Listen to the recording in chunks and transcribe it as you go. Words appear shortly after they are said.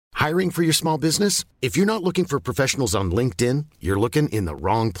Hiring for your small business? If you're not looking for professionals on LinkedIn, you're looking in the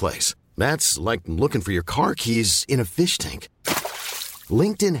wrong place. That's like looking for your car keys in a fish tank.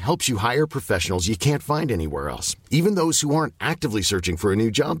 LinkedIn helps you hire professionals you can't find anywhere else, even those who aren't actively searching for a new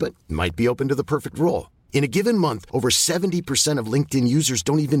job but might be open to the perfect role. In a given month, over 70% of LinkedIn users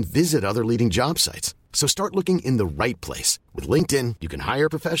don't even visit other leading job sites. So start looking in the right place. With LinkedIn, you can hire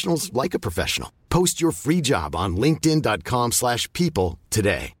professionals like a professional. Post your free job on linkedin.com/people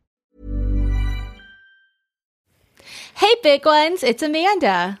today. Hey, big ones, it's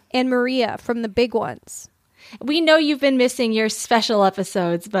Amanda. And Maria from The Big Ones. We know you've been missing your special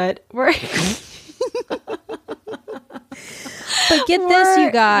episodes, but we're... But get this,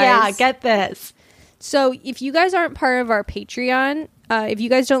 you guys. Yeah, get this. So if you guys aren't part of our Patreon, if you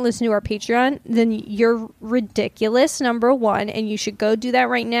guys don't listen to our Patreon, then you're ridiculous, number one, and you should go do that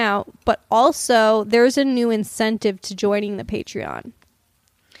right now. But also, there's a new incentive to joining the Patreon.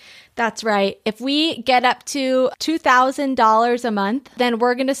 That's right. If we get up to $2,000 a month, then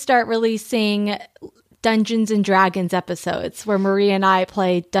we're going to start releasing Dungeons and Dragons episodes where Maria and I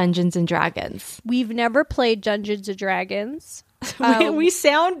play Dungeons and Dragons. We've never played Dungeons and Dragons. We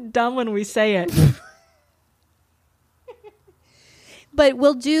sound dumb when we say it. But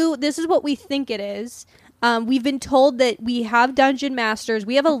this is what we think it is. We've been told that we have dungeon masters.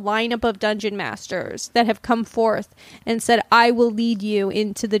 We have a lineup of dungeon masters that have come forth and said, I will lead you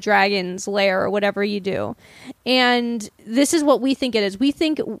into the dragon's lair or whatever you do. And this is what we think it is. We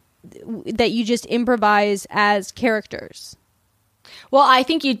think that you just improvise as characters. Well, I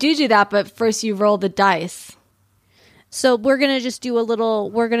think you do that, but first you roll the dice. So we're going to just do a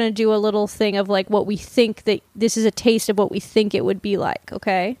little thing of like what we think that this is a taste of what we think it would be like.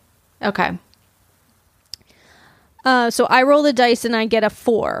 Okay. Okay. So I roll the dice and I get a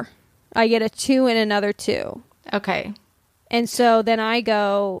 4. I get a 2 and another 2. Okay. And so then I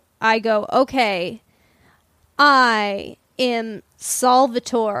go, okay, I am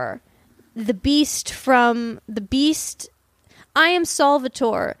Salvatore, the beast. I am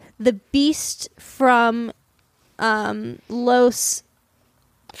Salvatore, the beast from Los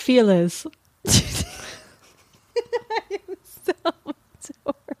Feliz.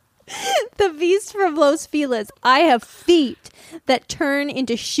 The beast from Los Feliz. I have feet that turn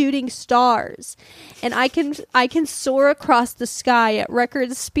into shooting stars, and I can soar across the sky at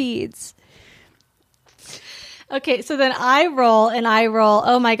record speeds. Okay, so then I roll.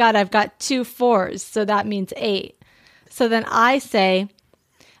 Oh my God, I've got 2 4s, so that means 8. So then I say,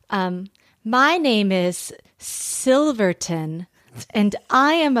 my name is Silverton, and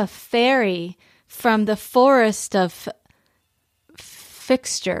I am a fairy from the forest of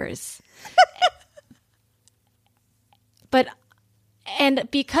fixtures. And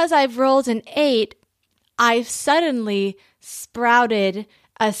because I've rolled an 8, I've suddenly sprouted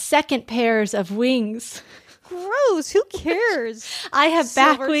a second pairs of wings. Gross, who cares? I have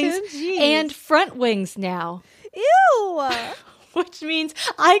back wings Jeez. and front wings now. Ew. Which means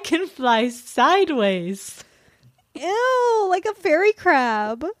I can fly sideways. Ew, like a fairy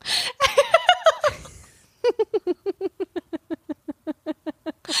crab.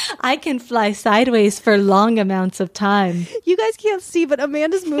 I can fly sideways for long amounts of time. You guys can't see, but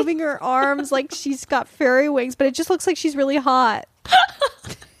Amanda's moving her arms like she's got fairy wings, but it just looks like she's really hot.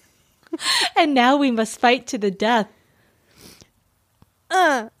 And now we must fight to the death.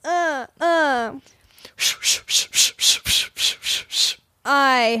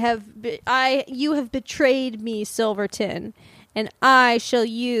 You have betrayed me, Silverton, and I shall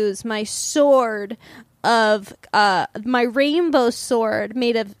use my sword of my rainbow sword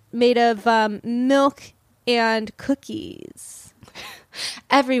made of milk and cookies.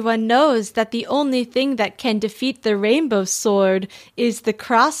 Everyone knows that the only thing that can defeat the rainbow sword is the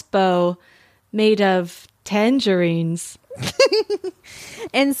crossbow made of tangerines.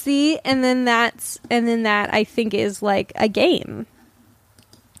 And then that I think is like a game.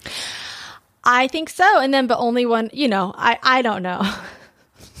 I think so. And then, but only one, I don't know.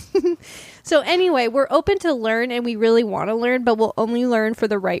 So anyway, we're open to learn and we really want to learn, but we'll only learn for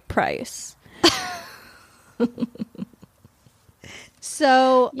the right price.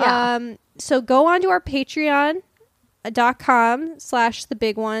 So, yeah. So go on to our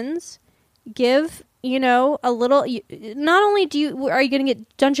patreon.com/thebigOnes. Give, a little, not only are you going to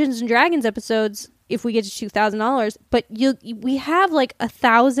get Dungeons and Dragons episodes if we get to $2,000, but we have like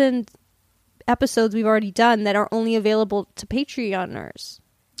 1,000 episodes we've already done that are only available to Patreoners.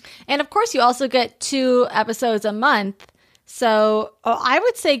 And of course, you also get 2 episodes a month. So I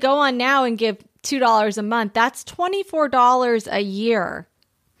would say go on now and give $2 a month. That's $24 a year.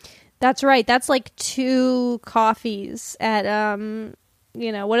 That's right. That's like 2 coffees at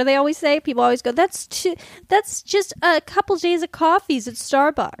what do they always say? People always go, that's just a couple days of coffees at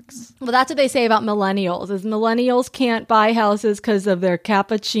Starbucks. Well, that's what they say about millennials, is millennials can't buy houses because of their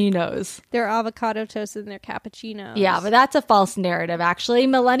cappuccinos. Their avocado toast and their cappuccinos. Yeah, but that's a false narrative, actually.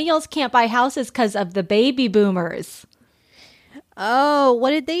 Millennials can't buy houses because of the baby boomers. Oh,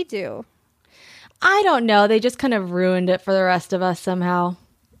 what did they do? I don't know. They just kind of ruined it for the rest of us somehow.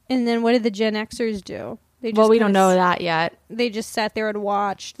 And then what did the Gen Xers do? Well, we don't know that yet. They just sat there and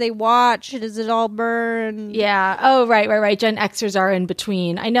watched. They watched as it all burned. Yeah. Oh, right. Gen Xers are in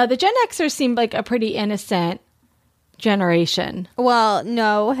between. I know the Gen Xers seem like a pretty innocent generation. Well,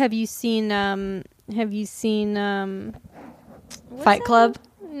 no. Have you seen Fight Club?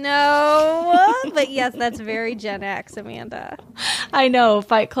 No. But yes, that's very Gen X, Amanda. I know.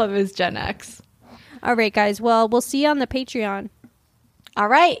 Fight Club is Gen X. All right, guys. Well, we'll see you on the Patreon. All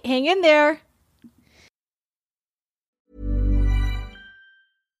right. Hang in there.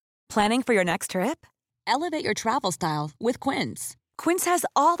 Planning for your next trip? Elevate your travel style with Quince. Quince has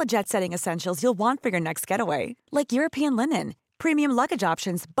all the jet-setting essentials you'll want for your next getaway, like European linen, premium luggage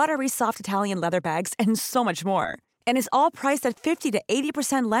options, buttery soft Italian leather bags, and so much more. And is all priced at 50 to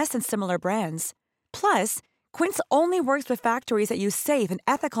 80% less than similar brands. Plus, Quince only works with factories that use safe and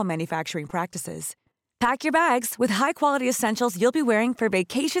ethical manufacturing practices. Pack your bags with high-quality essentials you'll be wearing for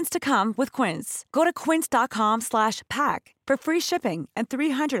vacations to come with Quince. Go to quince.com/pack for free shipping and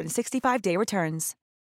 365-day returns.